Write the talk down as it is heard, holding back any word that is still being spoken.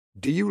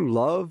Do you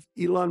love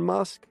Elon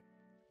Musk?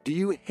 Do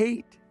you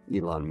hate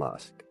Elon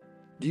Musk?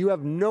 Do you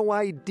have no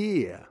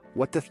idea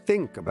what to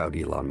think about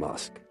Elon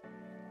Musk?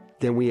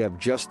 Then we have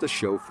just the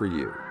show for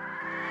you.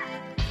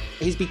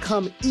 He's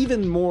become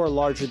even more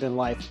larger than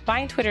life.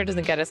 Buying Twitter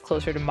doesn't get us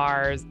closer to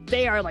Mars.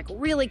 They are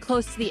really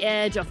close to the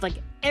edge of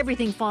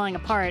everything falling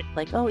apart.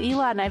 Oh,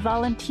 Elon, I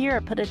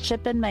volunteer. Put a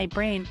chip in my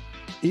brain.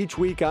 Each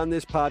week on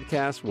this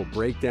podcast, we'll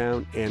break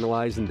down,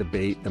 analyze, and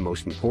debate the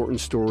most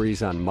important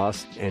stories on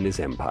Musk and his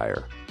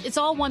empire. It's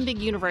all one big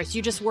universe.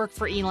 You just work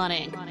for Elon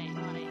Inc.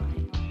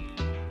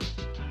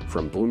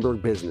 From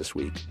Bloomberg Business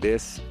Week,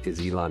 this is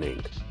Elon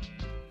Inc.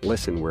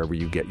 Listen wherever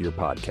you get your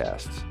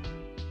podcasts.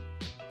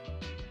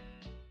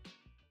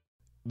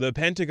 The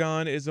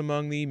Pentagon is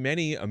among the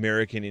many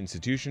American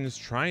institutions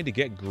trying to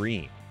get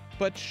green.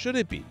 But should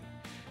it be?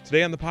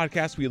 Today on the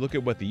podcast, we look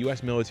at what the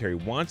U.S. military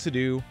wants to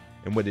do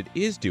and what it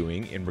is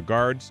doing in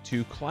regards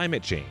to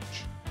climate change.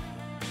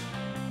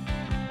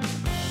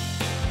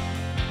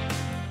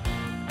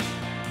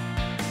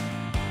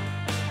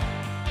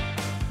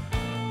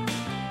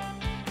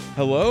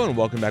 Hello and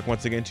welcome back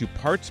once again to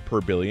Parts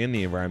Per Billion,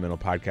 the environmental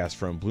podcast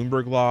from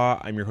Bloomberg Law.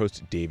 I'm your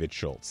host, David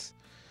Schultz.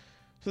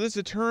 So there's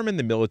a term in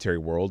the military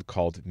world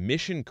called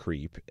mission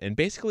creep, and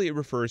basically it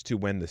refers to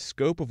when the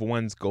scope of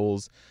one's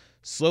goals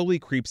slowly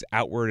creeps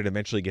outward and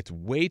eventually gets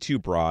way too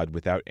broad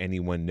without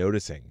anyone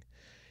noticing.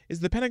 Is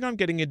the Pentagon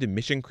getting into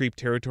mission creep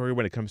territory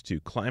when it comes to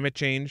climate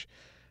change?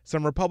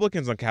 Some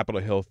Republicans on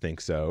Capitol Hill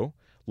think so.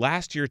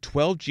 Last year,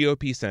 12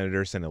 GOP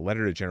senators sent a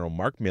letter to General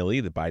Mark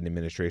Milley, the Biden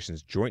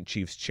administration's Joint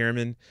Chiefs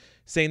chairman,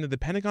 saying that the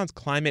Pentagon's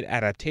climate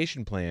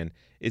adaptation plan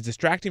is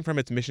distracting from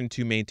its mission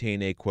to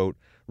maintain a, quote,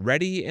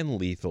 ready and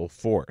lethal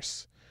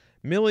force.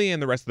 Milley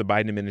and the rest of the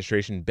Biden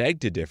administration beg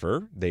to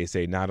differ. They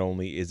say not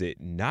only is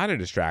it not a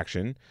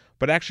distraction,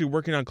 but actually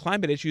working on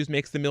climate issues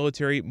makes the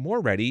military more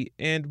ready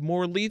and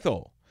more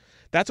lethal.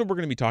 That's what we're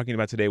going to be talking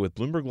about today with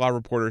Bloomberg Law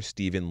reporter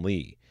Stephen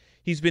Lee.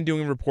 He's been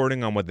doing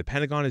reporting on what the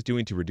Pentagon is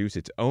doing to reduce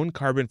its own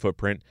carbon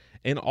footprint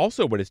and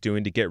also what it's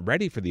doing to get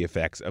ready for the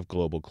effects of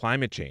global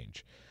climate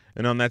change.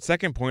 And on that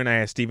second point, I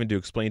asked Stephen to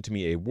explain to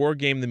me a war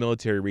game the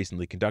military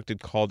recently conducted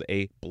called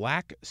a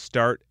Black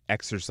Start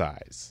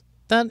exercise.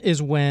 That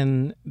is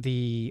when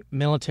the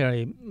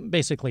military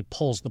basically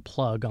pulls the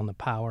plug on the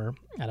power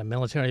at a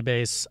military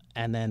base,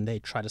 and then they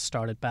try to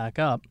start it back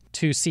up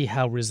to see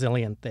how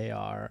resilient they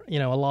are. You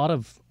know, a lot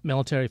of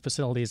military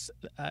facilities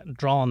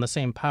draw on the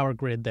same power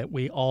grid that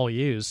we all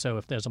use. So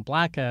if there's a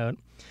blackout,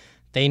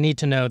 they need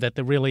to know that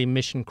the really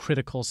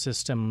mission-critical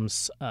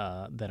systems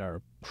that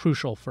are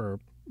crucial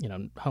for,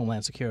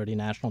 homeland security,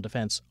 national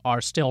defense,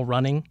 are still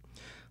running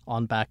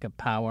on backup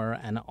power,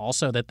 and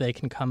also that they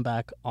can come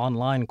back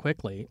online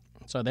quickly.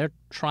 So they're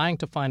trying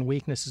to find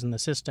weaknesses in the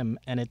system,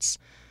 and it's,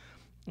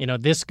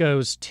 this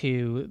goes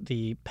to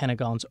the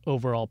Pentagon's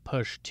overall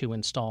push to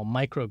install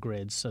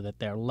microgrids so that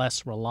they're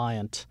less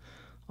reliant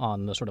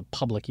on the sort of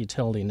public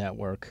utility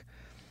network.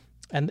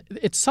 And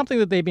it's something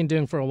that they've been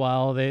doing for a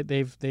while.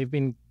 They've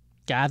been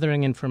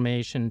gathering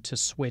information to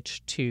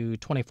switch to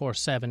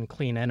 24/7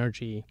 clean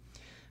energy,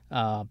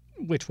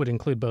 which would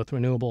include both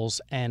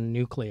renewables and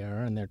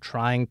nuclear, and they're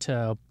trying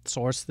to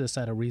source this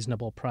at a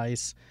reasonable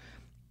price.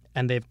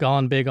 And they've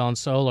gone big on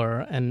solar,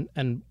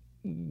 and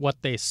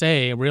what they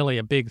say, really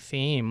a big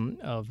theme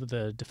of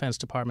the Defense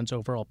Department's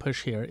overall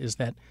push here, is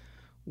that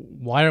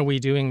why are we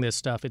doing this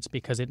stuff? It's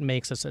because it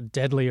makes us a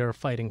deadlier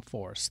fighting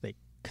force. They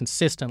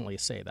consistently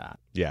say that.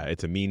 Yeah,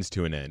 it's a means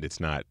to an end. It's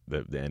not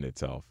the end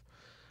itself.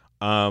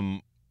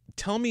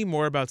 Tell me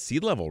more about sea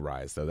level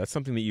rise, though. That's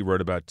something that you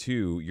wrote about,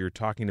 too. You're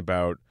talking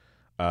about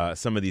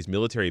some of these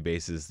military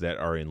bases that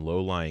are in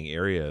low-lying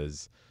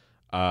areas.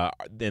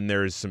 Then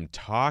there's some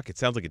talk. It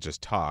sounds like it's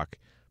just talk,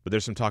 but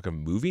there's some talk of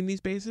moving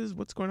these bases.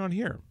 What's going on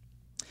here?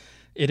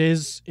 It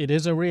is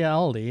a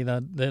reality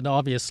that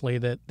obviously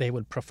that they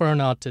would prefer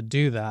not to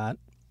do that.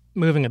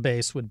 Moving a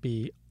base would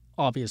be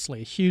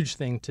obviously a huge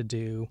thing to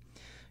do.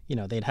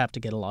 They'd have to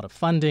get a lot of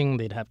funding.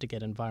 They'd have to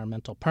get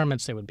environmental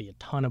permits. There would be a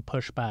ton of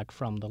pushback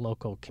from the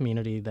local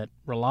community that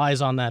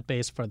relies on that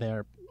base for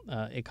their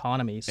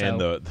economy. So,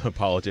 and the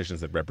politicians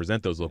that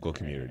represent those local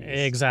communities.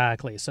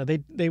 Exactly. So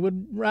they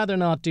would rather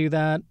not do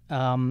that,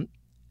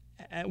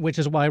 which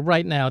is why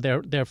right now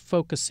they're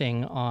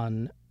focusing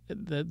on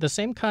the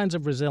same kinds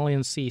of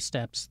resiliency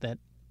steps that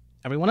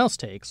everyone else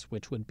takes,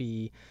 which would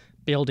be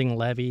building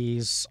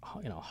levees,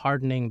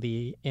 hardening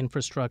the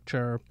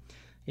infrastructure,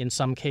 in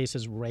some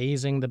cases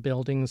raising the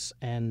buildings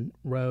and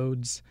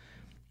roads.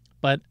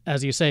 But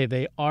as you say,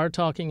 they are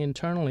talking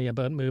internally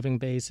about moving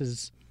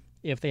bases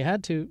if they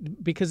had to,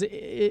 because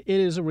it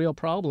is a real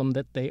problem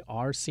that they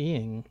are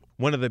seeing.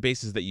 One of the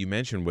bases that you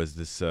mentioned was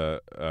this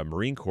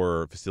Marine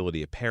Corps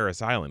facility at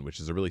Parris Island, which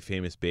is a really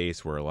famous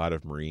base where a lot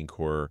of Marine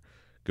Corps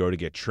go to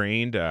get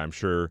trained. I'm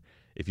sure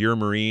if you're a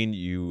Marine,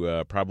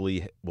 you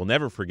probably will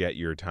never forget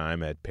your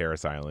time at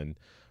Parris Island.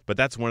 But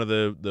that's one of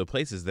the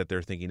places that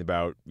they're thinking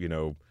about,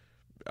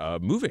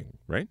 moving,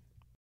 right?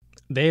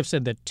 They've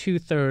said that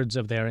 2/3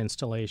 of their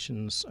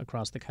installations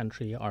across the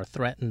country are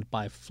threatened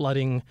by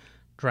flooding,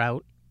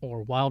 drought,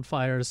 or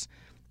wildfires.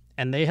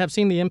 and they have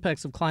seen the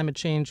impacts of climate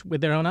change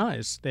with their own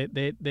eyes.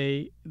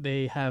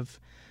 They have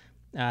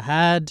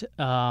had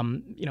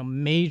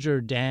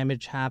major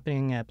damage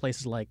happening at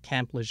places like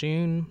Camp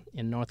Lejeune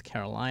in North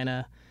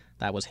Carolina.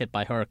 That was hit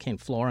by Hurricane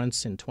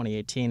Florence in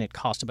 2018. It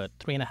cost about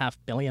 $3.5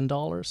 billion.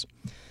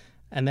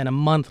 And then a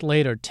month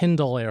later,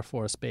 Tyndall Air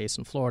Force Base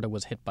in Florida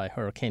was hit by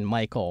Hurricane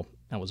Michael.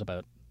 That was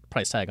about,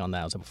 price tag on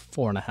that was about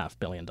 $4.5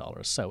 billion.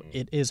 So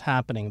it is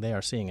happening. They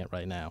are seeing it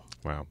right now.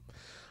 Wow.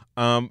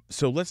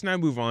 So let's now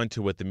move on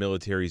to what the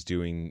military is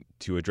doing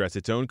to address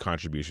its own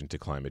contribution to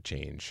climate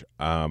change.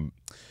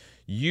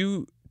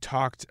 You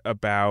talked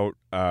about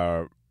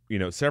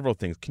several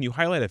things. Can you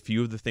highlight a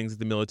few of the things that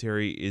the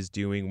military is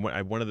doing?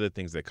 One of the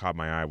things that caught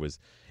my eye was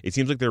it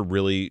seems like they're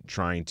really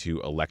trying to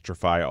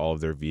electrify all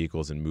of their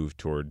vehicles and move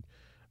toward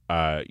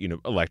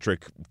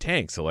electric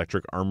tanks,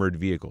 electric armored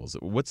vehicles.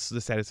 What's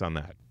the status on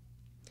that?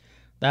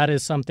 That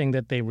is something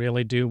that they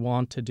really do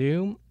want to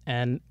do.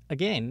 And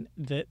again,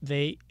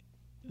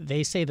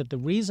 they say that the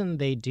reason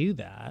they do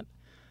that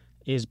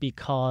is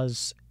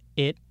because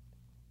it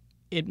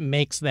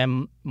makes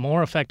them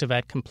more effective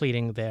at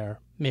completing their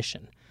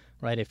mission,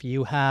 right? If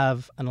you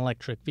have an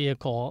electric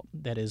vehicle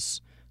that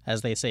is,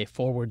 as they say,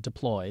 forward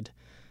deployed,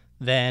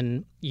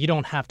 then you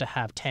don't have to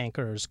have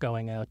tankers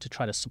going out to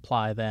try to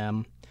supply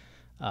them.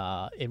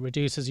 It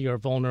reduces your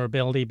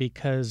vulnerability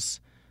because,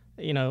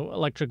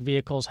 electric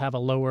vehicles have a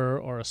lower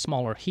or a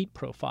smaller heat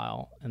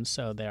profile, and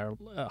so they're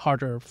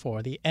harder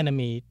for the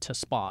enemy to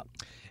spot.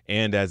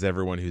 And as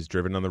everyone who's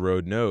driven on the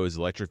road knows,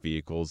 electric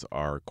vehicles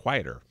are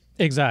quieter.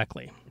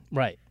 Exactly.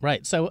 Right.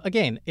 So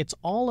again, it's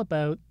all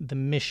about the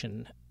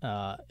mission,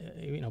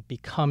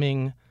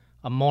 becoming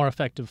a more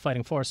effective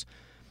fighting force.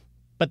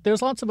 But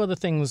there's lots of other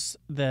things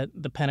that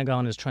the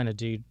Pentagon is trying to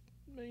do,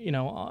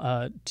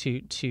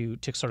 to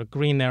sort of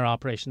green their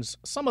operations.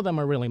 Some of them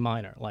are really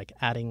minor, like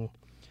adding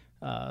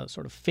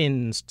sort of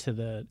fins to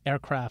the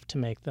aircraft to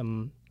make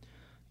them,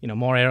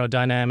 more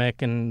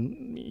aerodynamic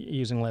and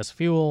using less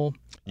fuel.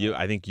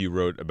 I think you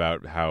wrote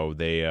about how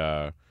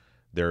they're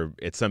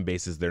at some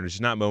bases they're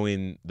just not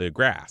mowing the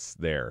grass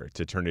there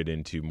to turn it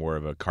into more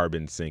of a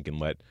carbon sink and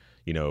let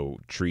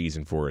trees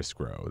and forests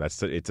grow.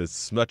 It's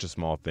such a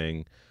small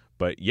thing,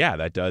 but yeah,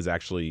 that does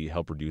actually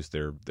help reduce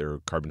their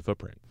carbon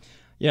footprint.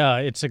 Yeah,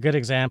 it's a good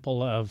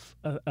example of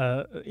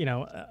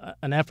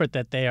an effort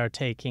that they are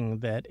taking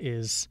that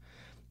is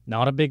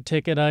not a big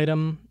ticket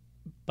item,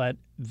 but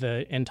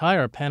the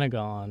entire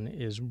Pentagon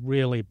is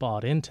really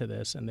bought into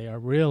this, and they are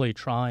really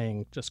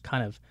trying just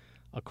kind of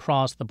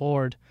across the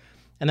board.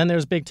 And then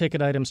there's big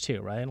ticket items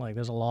too, right? Like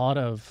there's a lot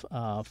of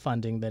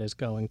funding that is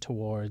going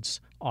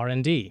towards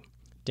R&D,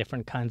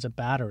 different kinds of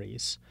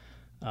batteries,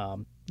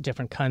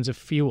 different kinds of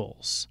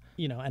fuels,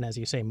 and as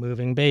you say,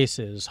 moving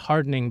bases,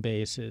 hardening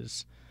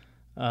bases.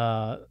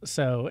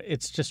 So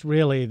it's just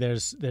really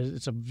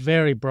it's a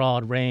very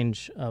broad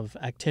range of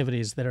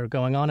activities that are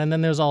going on. And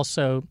then there's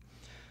also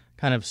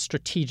kind of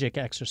strategic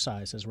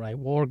exercises, right?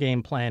 War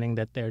game planning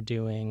that they're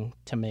doing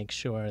to make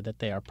sure that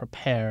they are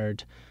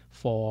prepared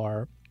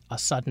for a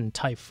sudden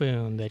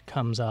typhoon that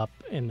comes up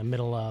in the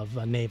middle of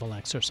a naval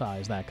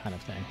exercise, that kind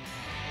of thing.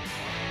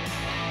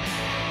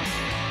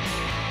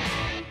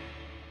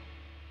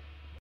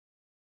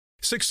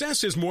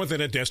 Success is more than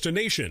a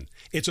destination.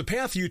 It's a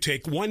path you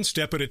take one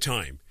step at a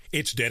time.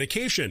 It's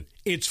dedication,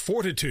 it's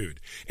fortitude,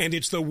 and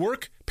it's the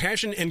work,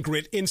 passion, and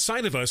grit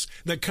inside of us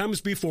that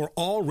comes before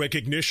all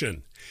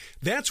recognition.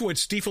 That's what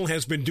Stifel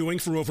has been doing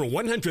for over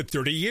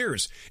 130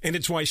 years, and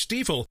it's why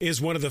Stifel is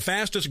one of the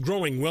fastest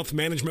growing wealth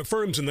management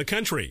firms in the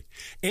country.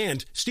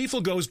 And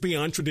Stifel goes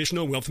beyond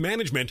traditional wealth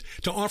management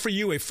to offer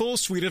you a full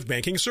suite of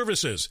banking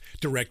services,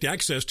 direct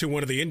access to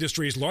one of the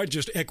industry's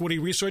largest equity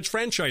research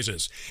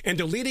franchises, and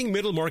a leading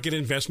middle market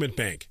investment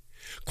bank.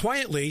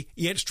 Quietly,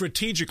 yet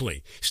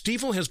strategically,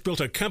 Stifel has built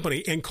a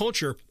company and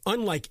culture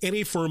unlike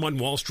any firm on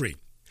Wall Street.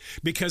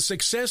 Because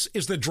success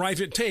is the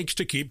drive it takes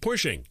to keep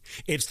pushing.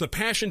 It's the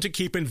passion to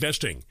keep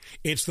investing.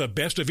 It's the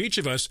best of each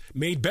of us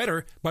made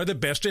better by the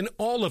best in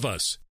all of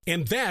us.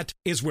 And that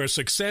is where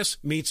success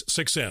meets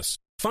success.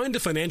 Find a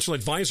financial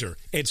advisor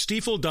at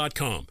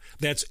Stifel.com.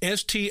 That's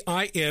Stifel.com.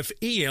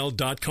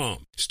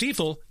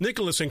 Stifel,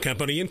 Nicholas &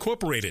 Company,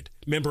 Incorporated.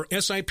 Member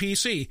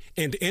SIPC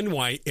and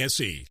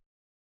NYSE.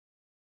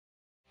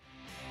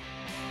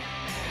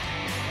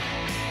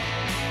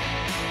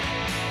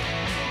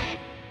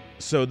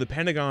 So the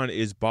Pentagon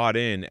is bought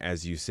in,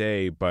 as you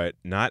say, but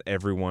not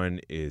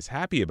everyone is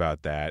happy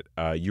about that.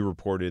 You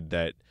reported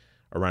that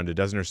around a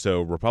dozen or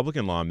so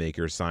Republican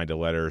lawmakers signed a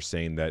letter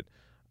saying that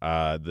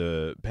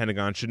the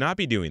Pentagon should not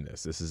be doing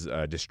this. This is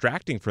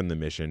distracting from the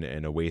mission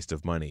and a waste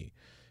of money.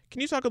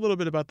 Can you talk a little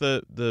bit about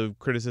the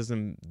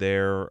criticism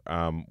there?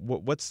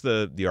 What's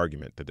the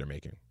argument that they're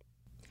making?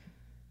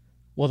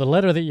 Well, the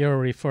letter that you're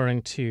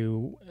referring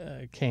to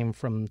came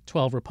from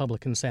 12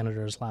 Republican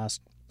senators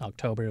last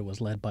October. It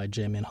was led by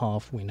Jim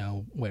Inhofe. We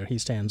know where he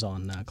stands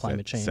on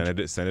climate change.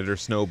 Senator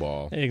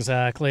Snowball.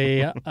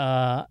 Exactly.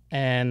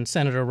 And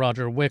Senator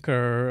Roger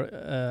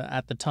Wicker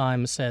at the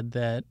time said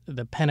that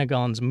the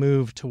Pentagon's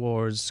move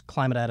towards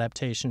climate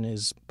adaptation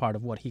is part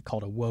of what he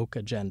called a woke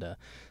agenda.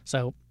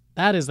 So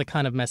that is the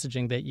kind of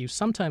messaging that you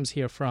sometimes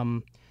hear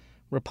from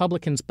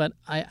Republicans. But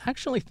I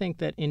actually think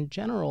that in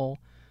general,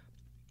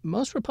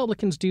 most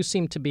Republicans do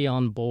seem to be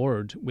on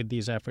board with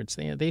these efforts.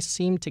 They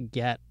seem to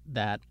get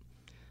that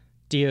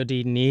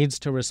DOD needs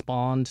to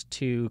respond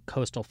to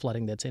coastal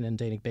flooding that's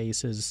inundating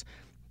bases.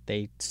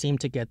 They seem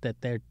to get that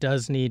there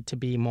does need to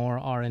be more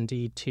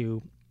R&D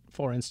to,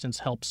 for instance,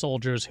 help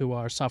soldiers who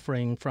are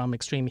suffering from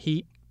extreme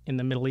heat in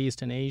the Middle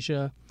East and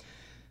Asia.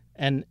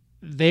 And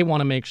they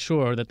want to make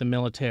sure that the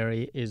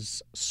military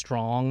is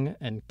strong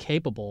and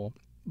capable.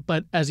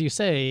 But as you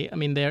say, I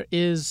mean, there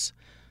is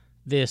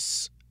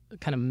this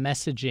kind of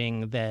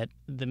messaging that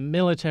the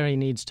military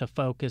needs to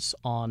focus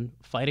on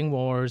fighting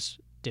wars,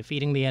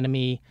 defeating the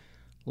enemy.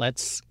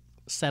 Let's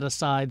set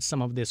aside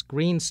some of this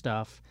green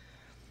stuff.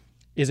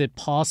 Is it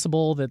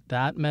possible that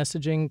that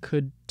messaging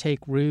could take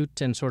root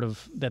and sort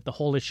of that the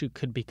whole issue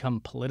could become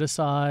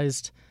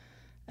politicized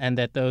and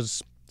that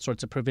those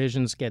sorts of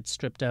provisions get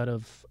stripped out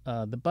of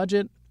the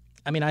budget?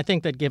 I mean, I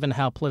think that given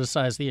how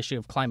politicized the issue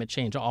of climate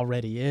change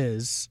already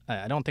is,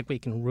 I don't think we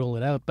can rule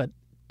it out. But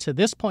to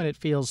this point, it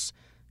feels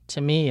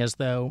to me as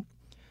though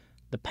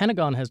the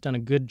Pentagon has done a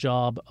good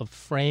job of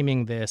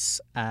framing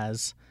this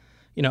as,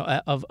 you know,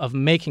 of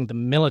making the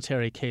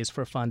military case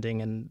for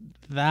funding. And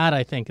that,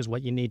 I think, is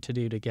what you need to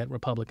do to get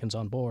Republicans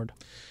on board.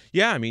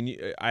 Yeah, I mean,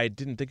 I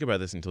didn't think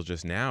about this until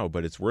just now,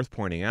 but it's worth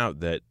pointing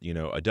out that, you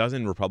know, a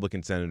dozen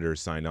Republican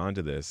senators signed on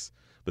to this,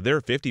 but there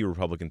are 50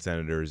 Republican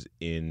senators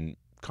in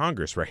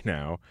Congress right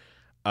now.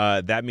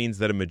 That means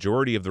that a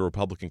majority of the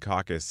Republican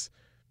caucus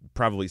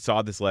probably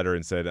saw this letter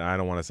and said, I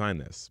don't want to sign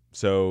this.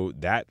 So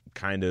that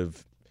kind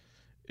of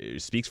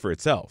speaks for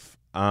itself.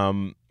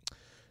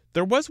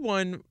 There was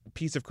one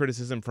piece of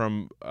criticism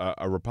from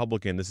a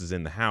Republican, this is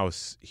in the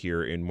House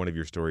here in one of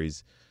your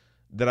stories,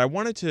 that I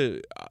wanted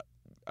to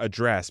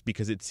address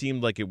because it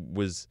seemed like it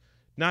was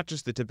not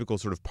just the typical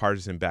sort of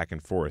partisan back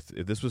and forth.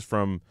 This was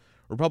from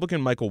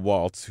Republican Michael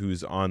Waltz,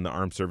 who's on the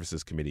Armed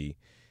Services Committee.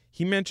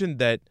 He mentioned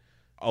that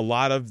a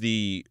lot of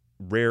the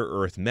rare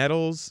earth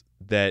metals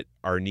that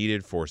are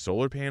needed for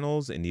solar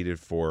panels and needed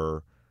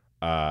for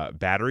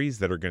batteries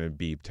that are going to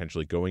be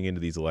potentially going into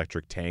these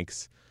electric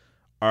tanks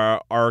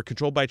are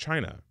controlled by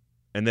China,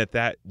 and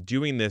that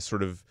doing this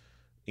sort of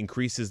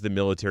increases the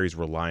military's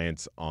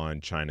reliance on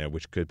China,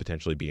 which could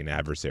potentially be an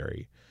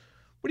adversary.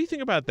 What do you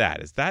think about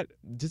that?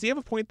 Does he have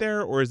a point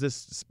there, or is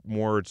this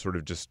more sort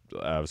of just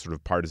sort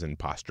of partisan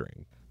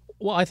posturing?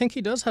 Well, I think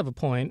he does have a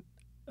point.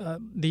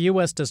 The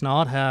U.S. does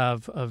not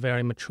have a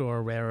very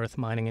mature rare earth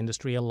mining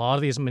industry. A lot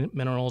of these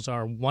minerals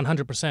are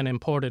 100%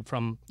 imported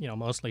from, you know,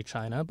 mostly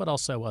China, but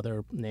also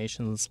other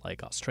nations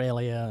like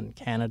Australia and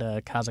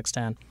Canada,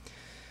 Kazakhstan.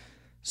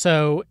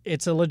 So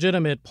it's a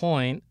legitimate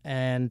point,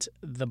 and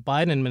the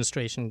Biden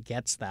administration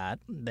gets that.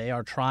 They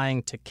are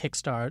trying to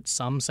kickstart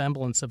some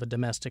semblance of a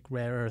domestic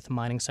rare earth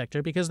mining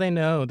sector because they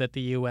know that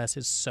the U.S.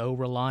 is so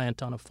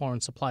reliant on a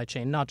foreign supply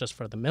chain, not just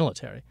for the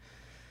military.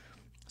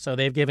 So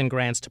they've given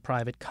grants to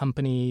private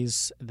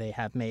companies. They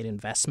have made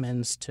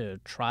investments to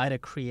try to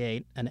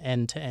create an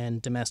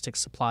end-to-end domestic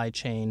supply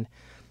chain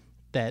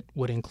that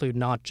would include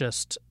not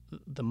just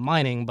the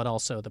mining, but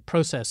also the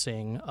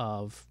processing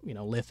of, you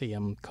know,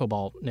 lithium,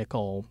 cobalt,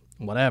 nickel,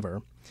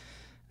 whatever.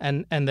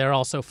 And they're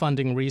also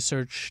funding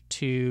research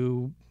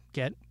to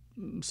get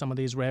some of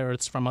these rare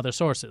earths from other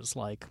sources,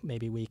 like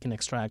maybe we can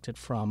extract it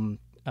from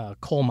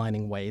coal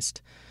mining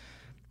waste.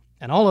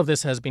 And all of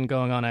this has been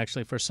going on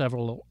actually for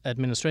several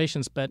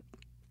administrations, but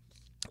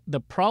the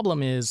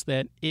problem is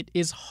that it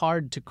is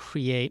hard to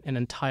create an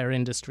entire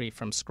industry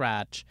from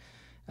scratch,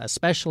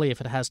 especially if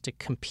it has to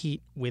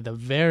compete with a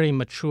very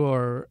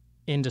mature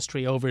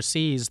industry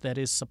overseas that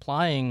is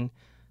supplying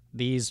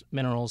these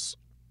minerals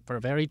for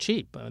very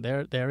cheap.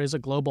 There is a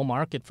global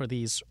market for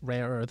these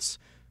rare earths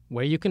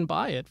where you can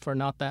buy it for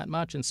not that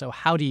much. And so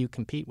how do you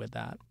compete with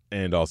that?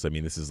 And also, I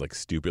mean, this is like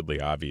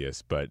stupidly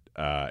obvious, but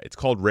it's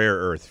called rare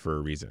earth for a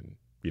reason.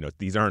 You know,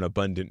 these aren't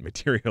abundant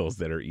materials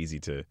that are easy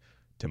to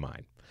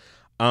mine.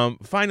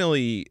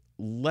 Finally,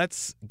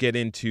 let's get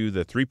into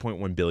the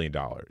 $3.1 billion.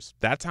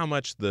 That's how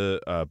much the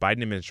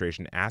Biden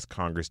administration asked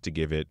Congress to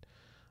give it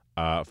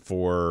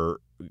for,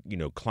 you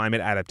know,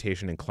 climate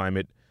adaptation and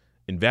climate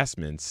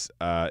investments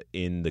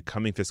in the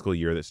coming fiscal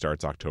year that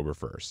starts October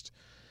 1st.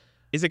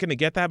 Is it going to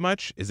get that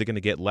much? Is it going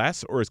to get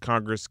less? Or is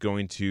Congress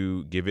going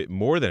to give it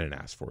more than it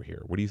asked for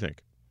here? What do you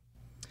think?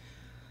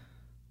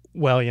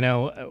 Well, you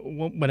know,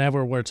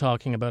 whenever we're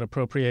talking about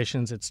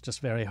appropriations, it's just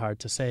very hard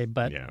to say.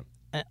 But yeah.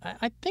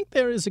 I think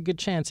there is a good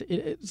chance.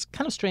 It's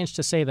kind of strange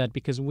to say that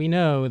because we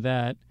know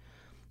that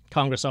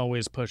Congress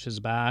always pushes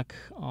back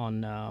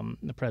on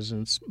the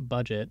president's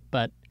budget,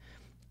 but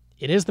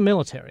it is the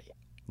military.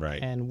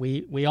 Right. And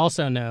we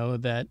also know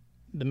that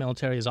the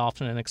military is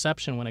often an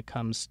exception when it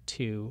comes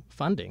to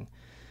funding.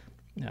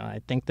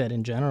 I think that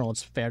in general,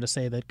 it's fair to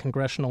say that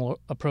congressional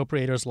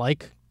appropriators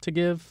like to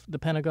give the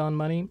Pentagon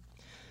money.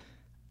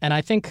 And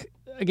I think,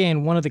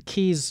 again, one of the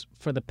keys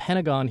for the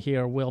Pentagon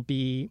here will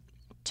be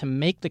to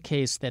make the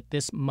case that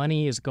this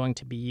money is going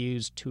to be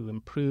used to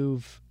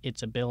improve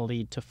its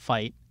ability to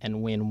fight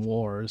and win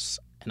wars.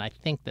 And I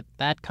think that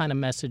that kind of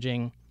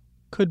messaging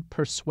could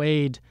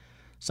persuade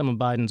some of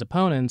Biden's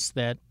opponents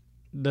that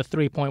the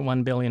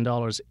 $3.1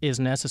 billion is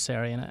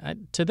necessary.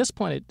 And to this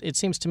point, it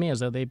seems to me as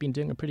though they've been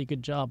doing a pretty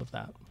good job of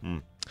that.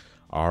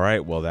 All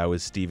right. Well, that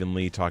was Stephen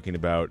Lee talking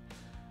about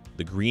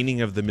the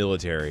greening of the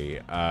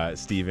military.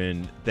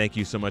 Stephen, thank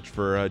you so much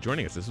for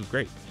joining us. This was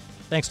great.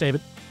 Thanks,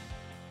 David.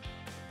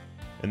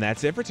 And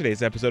that's it for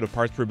today's episode of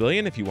Parts Per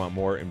Billion. If you want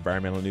more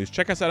environmental news,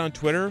 check us out on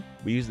Twitter.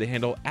 We use the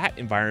handle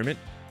 @environment.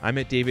 I'm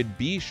at David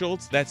B.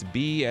 Schultz. That's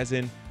B as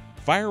in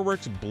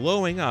fireworks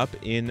blowing up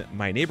in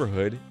my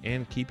neighborhood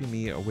and keeping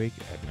me awake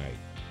at night.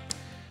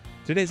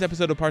 Today's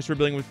episode of Parts Per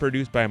Billion was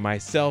produced by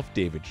myself,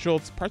 David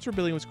Schultz. Parts Per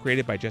Billion was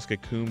created by Jessica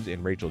Coombs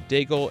and Rachel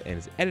Daigle and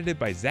is edited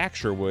by Zach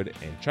Sherwood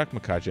and Chuck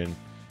McCutcheon.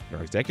 And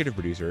our executive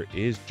producer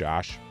is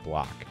Josh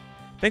Block.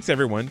 Thanks,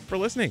 everyone, for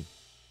listening.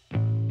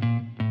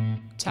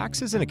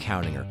 Taxes and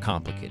accounting are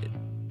complicated,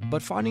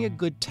 but finding a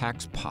good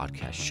tax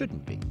podcast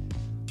shouldn't be.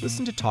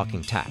 Listen to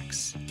Talking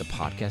Tax, the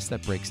podcast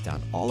that breaks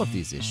down all of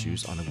these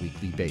issues on a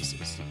weekly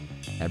basis.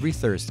 Every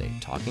Thursday,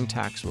 Talking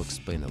Tax will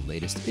explain the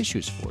latest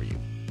issues for you,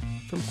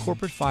 from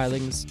corporate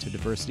filings to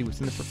diversity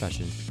within the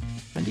profession,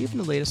 and even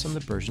the latest on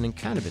the burgeoning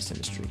cannabis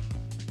industry.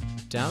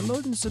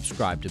 Download and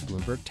subscribe to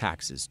Bloomberg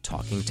Tax's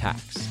Talking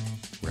Tax,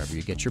 wherever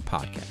you get your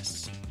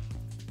podcasts.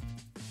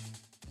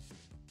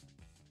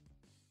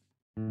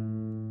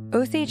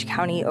 Osage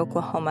County,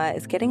 Oklahoma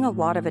is getting a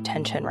lot of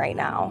attention right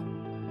now.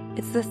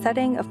 It's the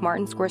setting of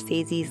Martin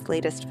Scorsese's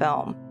latest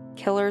film,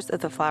 Killers of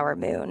the Flower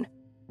Moon.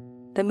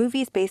 The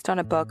movie is based on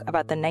a book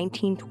about the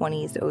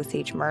 1920s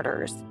Osage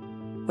murders,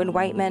 when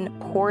white men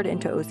poured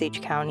into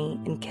Osage County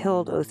and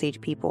killed Osage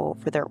people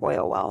for their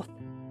oil wealth.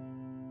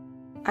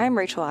 I'm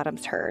Rachel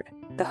Adams Heard,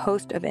 the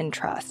host of In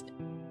Trust,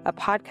 a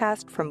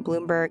podcast from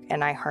Bloomberg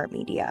and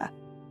iHeartMedia.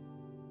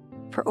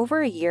 For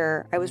over a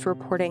year, I was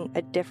reporting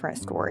a different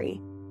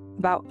story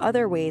about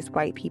other ways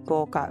white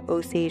people got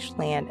Osage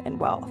land and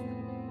wealth,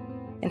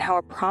 and how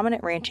a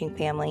prominent ranching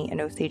family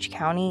in Osage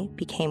County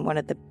became one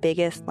of the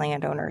biggest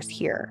landowners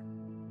here.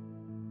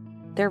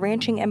 Their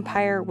ranching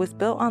empire was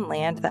built on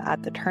land that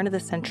at the turn of the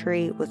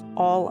century was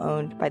all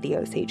owned by the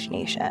Osage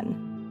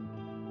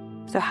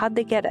Nation. So how'd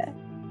they get it?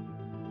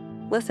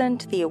 Listen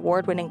to the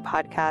award-winning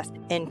podcast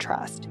In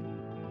Trust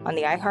on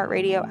the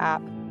iHeartRadio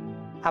app,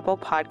 Apple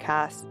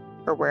Podcasts,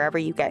 or wherever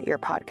you get your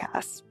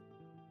podcasts.